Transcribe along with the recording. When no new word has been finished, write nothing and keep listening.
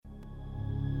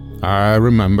I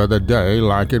remember the day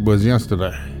like it was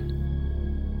yesterday.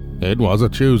 It was a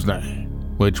Tuesday,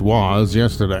 which was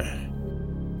yesterday.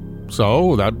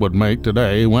 So that would make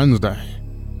today Wednesday.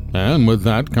 And with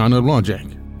that kind of logic,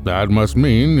 that must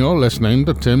mean you're listening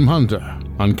to Tim Hunter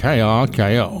on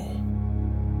KRKO.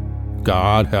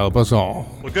 God help us all.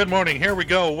 Well, good morning. Here we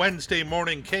go. Wednesday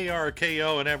morning,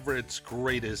 KRKO and Everett's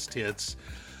greatest hits.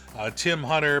 Tim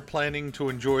Hunter planning to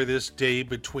enjoy this day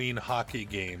between hockey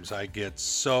games. I get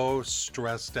so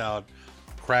stressed out,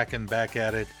 cracking back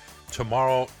at it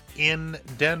tomorrow in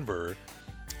Denver.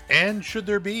 And should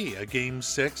there be a Game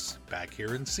 6 back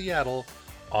here in Seattle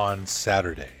on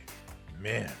Saturday?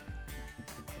 Man,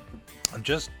 I'm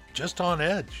just on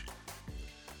edge.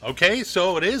 Okay,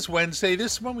 so it is Wednesday.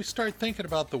 This is when we start thinking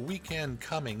about the weekend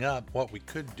coming up, what we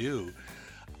could do.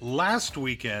 Last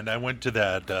weekend, I went to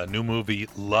that new movie,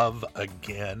 Love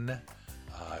Again.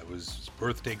 It was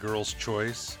birthday girl's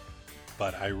choice,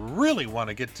 but I really want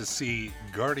to get to see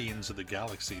Guardians of the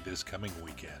Galaxy this coming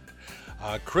weekend.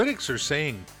 Critics are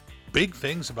saying big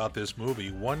things about this movie.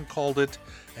 One called it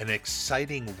an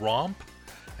exciting romp,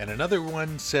 and another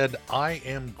one said, I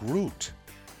am Groot.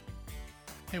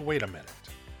 Hey, wait a minute.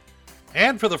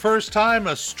 And for the first time,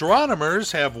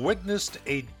 astronomers have witnessed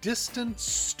a distant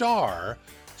star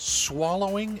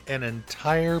swallowing an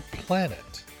entire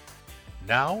planet.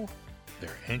 Now,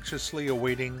 they're anxiously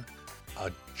awaiting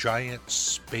a giant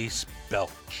space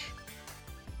belch.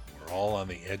 We're all on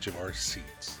the edge of our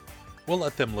seats. We'll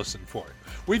let them listen for it.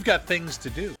 We've got things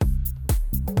to do.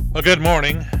 Well, good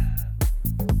morning.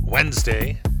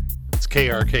 Wednesday. It's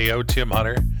KRKO, Tim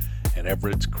Hunter, and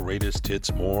Everett's greatest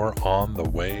hits. More on the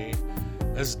way.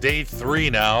 It's day 3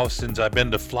 now since I've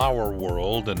been to Flower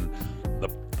World, and the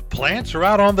plants are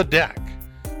out on the deck.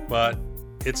 But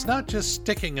it's not just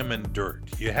sticking them in dirt.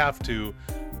 You have to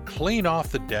clean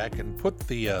off the deck and put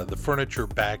the furniture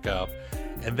back up,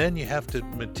 and then you have to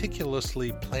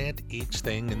meticulously plant each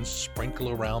thing and sprinkle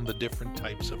around the different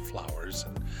types of flowers.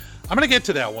 And I'm going to get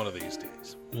to that one of these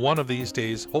days. One of these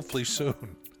days, hopefully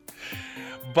soon.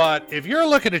 But if you're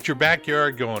looking at your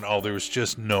backyard going, oh, there's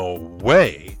just no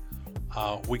way,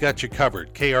 we got you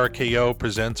covered. KRKO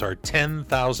presents our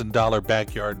 $10,000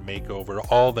 backyard makeover.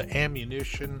 All the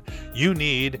ammunition you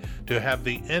need to have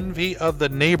the envy of the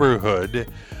neighborhood.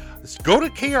 Go to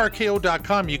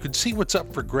KRKO.com. You can see what's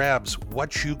up for grabs,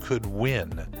 what you could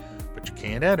win. But you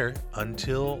can't enter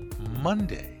until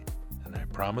Monday. And I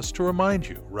promise to remind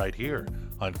you right here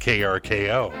on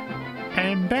KRKO.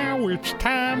 And now it's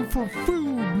time for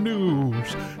food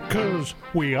news, 'cause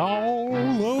we all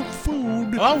love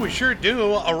food. Oh, we sure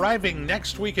do. Arriving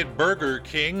next week at Burger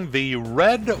King, the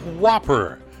Red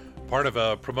Whopper. Part of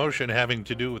a promotion having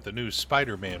to do with the new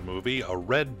Spider-Man movie, a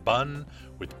red bun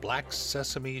with black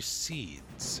sesame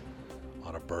seeds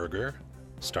on a burger.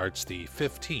 Starts the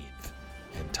 15th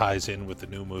and ties in with the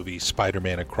new movie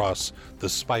Spider-Man Across the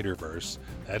Spider-Verse.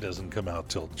 That doesn't come out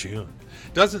till June.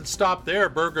 Doesn't stop there.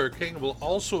 Burger King will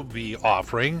also be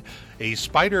offering a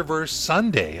Spider-Verse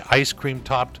sundae, ice cream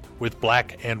topped with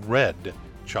black and red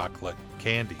chocolate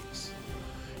candies.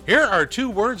 Here are 2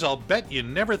 words I'll bet you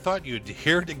never thought you'd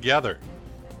hear together.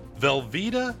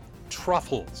 Velveeta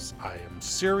truffles. I am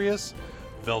serious.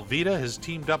 Velveeta has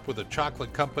teamed up with a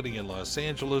chocolate company in Los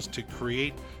Angeles to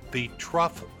create the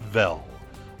Truffvel,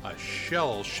 a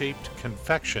shell-shaped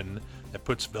confection that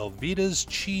puts Velveeta's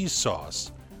cheese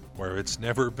sauce where it's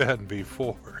never been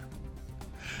before.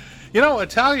 You know,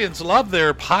 Italians love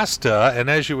their pasta, and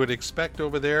as you would expect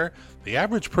over there, the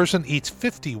average person eats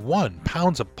 51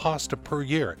 pounds of pasta per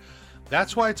year.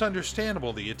 That's why it's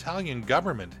understandable the Italian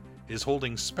government is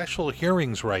holding special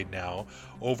hearings right now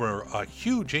over a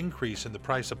huge increase in the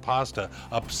price of pasta,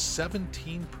 up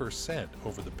 17%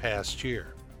 over the past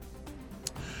year.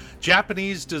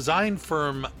 Japanese design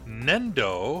firm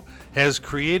Nendo has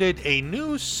created a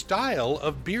new style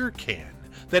of beer can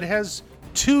that has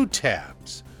 2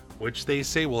 tabs, which they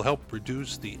say will help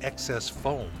reduce the excess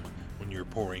foam when you're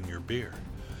pouring your beer.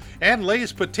 And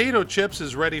Lay's potato chips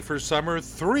is ready for summer.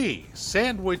 3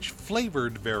 sandwich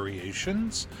flavored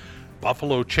variations: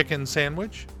 buffalo chicken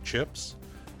sandwich, chips,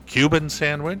 Cuban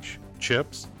sandwich,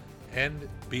 chips, and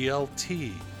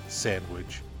BLT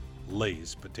sandwich,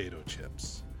 Lay's potato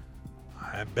chips.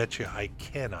 I bet you I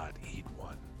cannot eat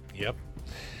one. Yep.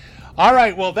 All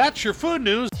right, well, that's your food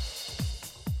news.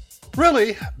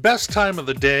 Really, best time of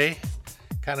the day.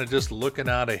 Kind of just looking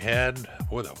out ahead.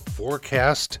 Boy, the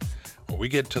forecast. When we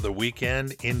get to the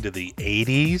weekend, into the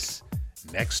 80s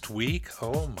next week.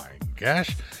 Oh, my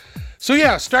gosh. So,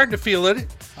 yeah, starting to feel it.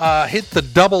 Hit the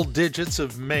double digits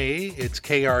of May. It's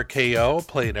KRKO,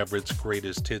 playing Everett's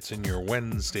greatest hits in your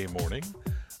Wednesday morning.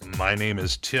 My name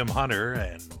is Tim Hunter,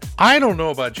 and I don't know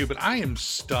about you, but I am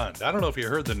stunned. I don't know if you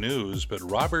heard the news, but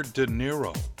Robert De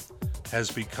Niro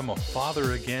has become a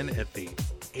father again at the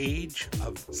age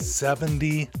of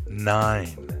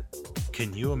 79.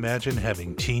 Can you imagine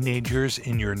having teenagers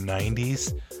in your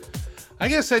 90s? I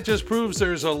guess that just proves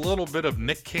there's a little bit of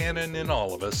Nick Cannon in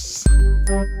all of us.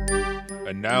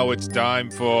 And now it's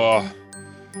time for...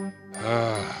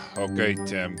 okay,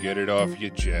 Tim, get it off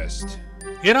your chest.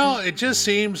 You know, it just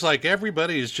seems like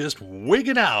everybody is just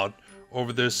wigging out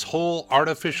over this whole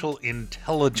artificial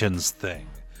intelligence thing.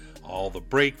 All the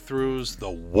breakthroughs, the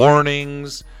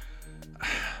warnings.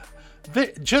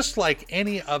 Just like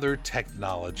any other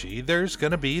technology, there's going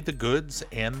to be the goods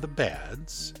and the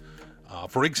bads.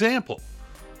 For example,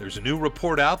 there's a new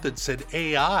report out that said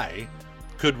AI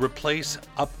could replace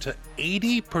up to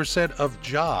 80% of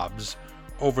jobs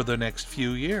over the next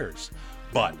few years.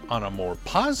 But on a more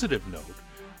positive note,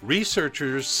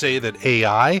 researchers say that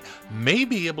AI may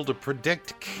be able to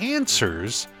predict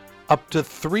cancers up to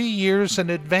 3 years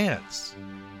in advance.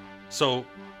 So,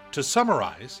 to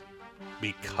summarize,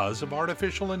 because of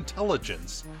artificial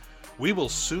intelligence, we will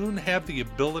soon have the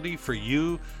ability for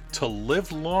you to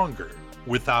live longer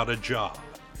without a job.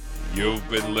 You've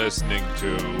been listening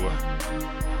to...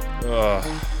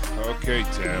 okay,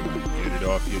 Tim, get it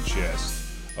off your chest.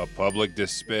 A public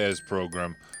despairs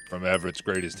program from Everett's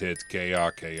greatest hits,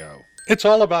 KRKO. It's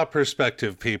all about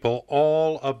perspective, people.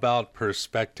 All about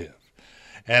perspective.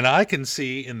 And I can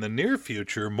see in the near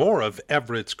future more of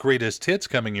Everett's greatest hits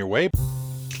coming your way.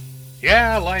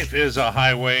 Yeah, life is a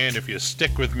highway, and if you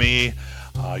stick with me,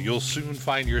 you'll soon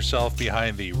find yourself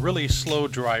behind the really slow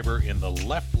driver in the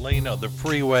left lane of the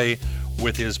freeway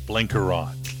with his blinker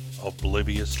on,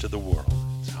 oblivious to the world.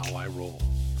 That's how I roll.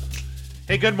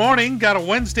 Hey, good morning. Got a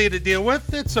Wednesday to deal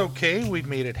with. It's okay. We've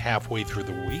made it halfway through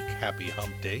the week. Happy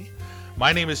hump day.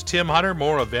 My name is Tim Hunter.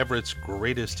 More of Everett's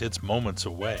greatest hits moments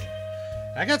away.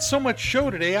 I got so much show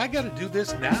today, I got to do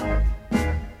this now.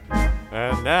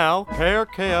 And now,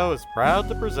 KRKO is proud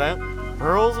to present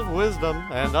Pearls of Wisdom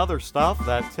and other stuff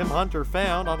that Tim Hunter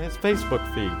found on his Facebook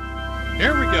feed.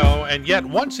 Here we go. And yet,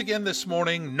 once again this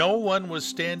morning, no one was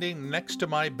standing next to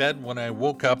my bed when I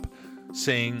woke up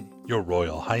saying, "Your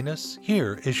Royal Highness,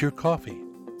 here is your coffee."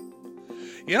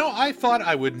 You know, I thought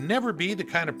I would never be the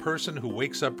kind of person who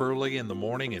wakes up early in the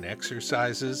morning and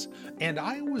exercises, and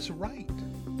I was right.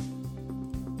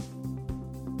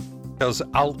 Because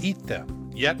I'll eat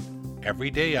them. Yet, every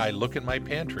day I look at my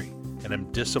pantry and am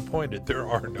disappointed there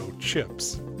are no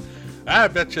chips. I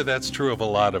bet you that's true of a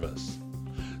lot of us.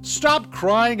 Stop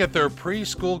crying at their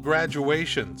preschool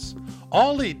graduations.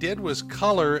 All he did was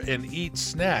color and eat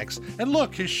snacks, and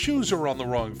look, his shoes are on the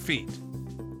wrong feet.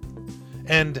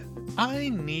 And I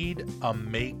need a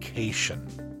maycation.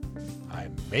 I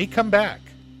may come back.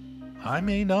 I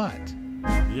may not.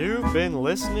 You've been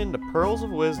listening to Pearls of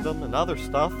Wisdom and other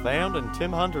stuff found in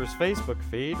Tim Hunter's Facebook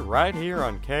feed right here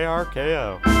on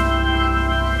KRKO.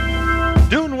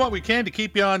 Doing what we can to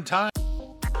keep you on time.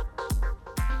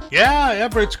 Yeah,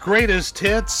 Everett's greatest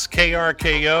hits,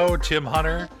 KRKO, Tim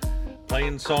Hunter,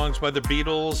 playing songs by the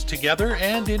Beatles together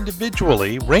and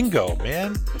individually. Ringo,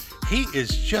 man, he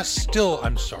is just still,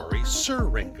 Sir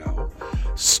Ringo,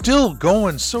 still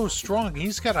going so strong.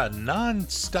 He's got a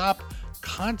non-stop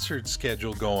concert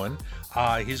schedule going.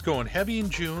 He's going heavy in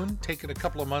June, taking a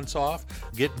couple of months off,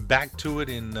 getting back to it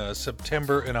in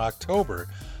September and October.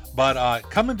 But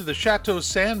coming to the Chateau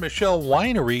Saint Michel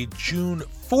Winery June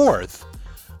 4th,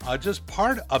 just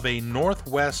part of a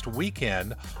Northwest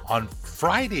weekend. On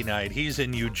Friday night, he's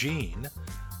in Eugene.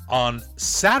 On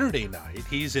Saturday night,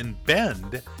 he's in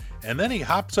Bend. And then he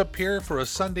hops up here for a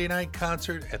Sunday night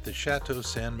concert at the Chateau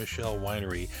Saint Michel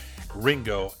Winery.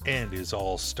 Ringo and his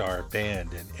all-star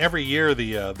band. And every year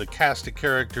the cast of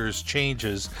characters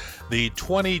changes. The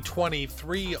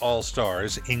 2023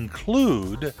 all-stars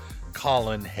include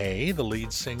Colin Hay, the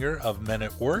lead singer of Men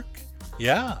at Work.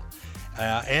 Yeah.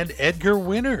 And Edgar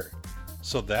Winter.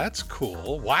 So that's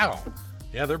cool. Wow.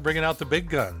 Yeah, they're bringing out the big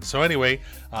guns. So anyway,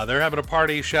 they're having a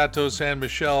party, Chateau Saint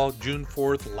Michel, June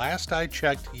 4th. Last I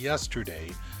checked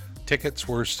yesterday, tickets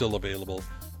were still available.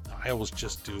 I always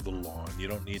just do the lawn. You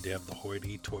don't need to have the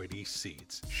hoity-toity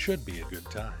seats. Should be a good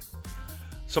time.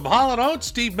 Some Hall & Oates,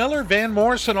 Steve Miller, Van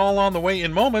Morrison, all on the way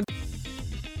in moments.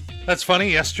 That's funny.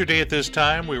 Yesterday at this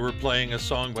time, we were playing a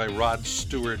song by Rod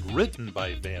Stewart written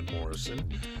by Van Morrison.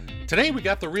 Today, we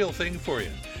got the real thing for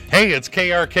you. Hey, it's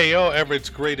KRKO,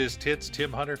 Everett's greatest hits.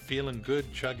 Tim Hunter feeling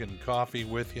good, chugging coffee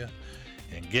with you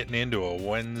and getting into a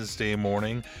Wednesday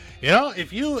morning. You know,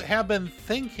 if you have been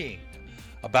thinking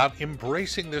about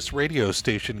embracing this radio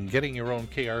station and getting your own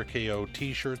KRKO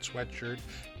t-shirt, sweatshirt,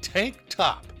 tank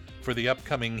top for the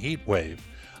upcoming heat wave.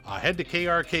 Head to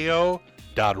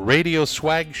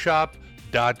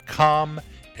krko.radioswagshop.com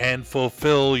and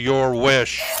fulfill your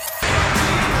wish.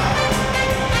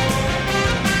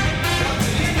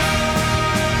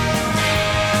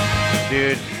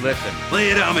 Dude, listen.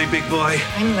 Lay it on me, big boy.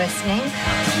 I'm listening.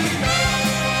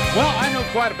 Well, I know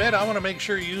quite a bit. I want to make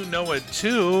sure you know it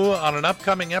too. On an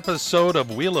upcoming episode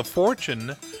of Wheel of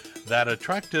Fortune, that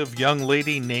attractive young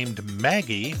lady named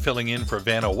Maggie, filling in for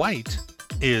Vanna White,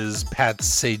 is Pat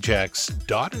Sajak's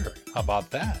daughter. How about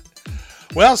that?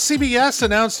 Well, CBS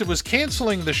announced it was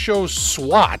canceling the show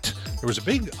SWAT. There was a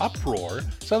big uproar,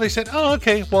 so they said, oh,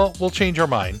 okay, well, we'll change our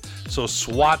mind. So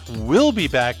SWAT will be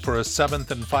back for a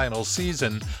 7th and final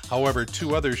season. However,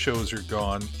 2 other shows are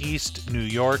gone, East New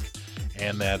York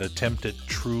and that attempt at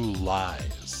True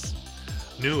Lies.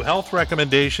 New health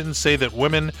recommendations say that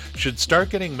women should start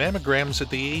getting mammograms at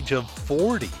the age of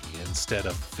 40 instead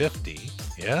of 50.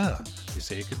 Yeah, they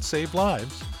say it could save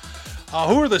lives.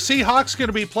 Who are the Seahawks going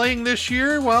to be playing this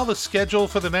year? Well, the schedule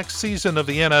for the next season of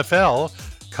the NFL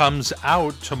comes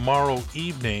out tomorrow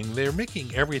evening. They're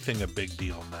making everything a big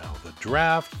deal now. The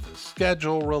draft, the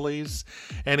schedule release.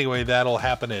 Anyway, that'll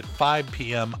happen at 5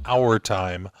 p.m. our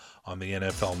time on the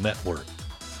NFL Network.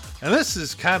 And this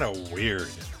is kind of weird.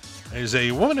 There's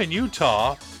a woman in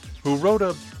Utah who wrote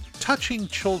a touching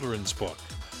children's book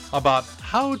about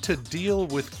how to deal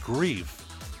with grief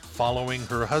following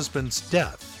her husband's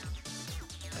death.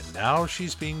 And now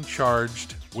she's being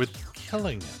charged with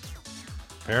killing him.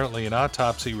 Apparently, an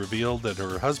autopsy revealed that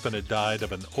her husband had died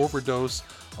of an overdose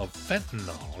of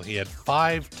fentanyl. He had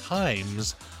 5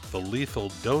 times the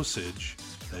lethal dosage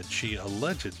that she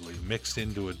allegedly mixed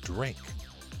into a drink.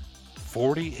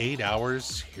 48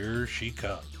 hours, here she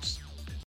comes.